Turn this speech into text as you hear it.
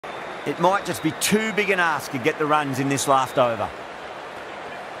It might just be too big an ask to get the runs in this last over.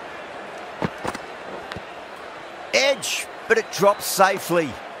 Edge, but it drops safely.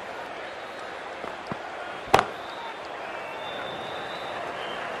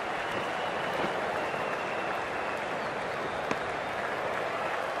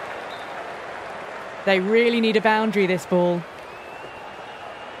 They really need a boundary, this ball.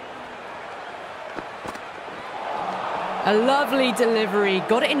 A lovely delivery,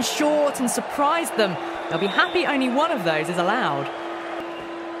 got it in short and surprised them. They'll be happy only one of those is allowed.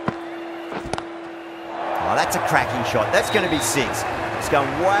 Oh, that's a cracking shot. That's going to be 6. It's going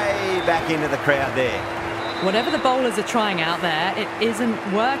way back into the crowd there. Whatever the bowlers are trying out there, it isn't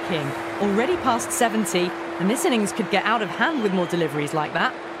working. Already past 70, and this innings could get out of hand with more deliveries like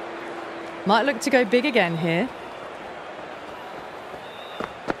that. Might look to go big again here.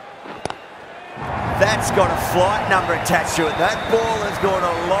 That's got a flight number attached to it. That ball has gone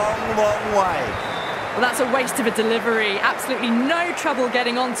a long, long way. Well, that's a waste of a delivery. Absolutely no trouble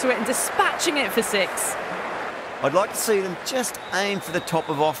getting onto it and dispatching it for 6. I'd like to see them just aim for the top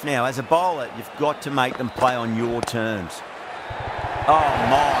of off now. As a bowler, you've got to make them play on your terms. Oh,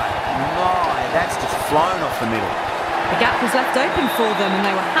 my, that's just flown off the middle. The gap was left open for them and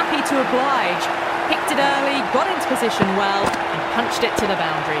they were happy to oblige. Picked it early, got into position well and punched it to the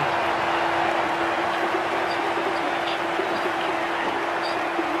boundary.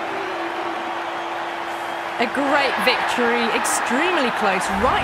 A great victory, extremely close, right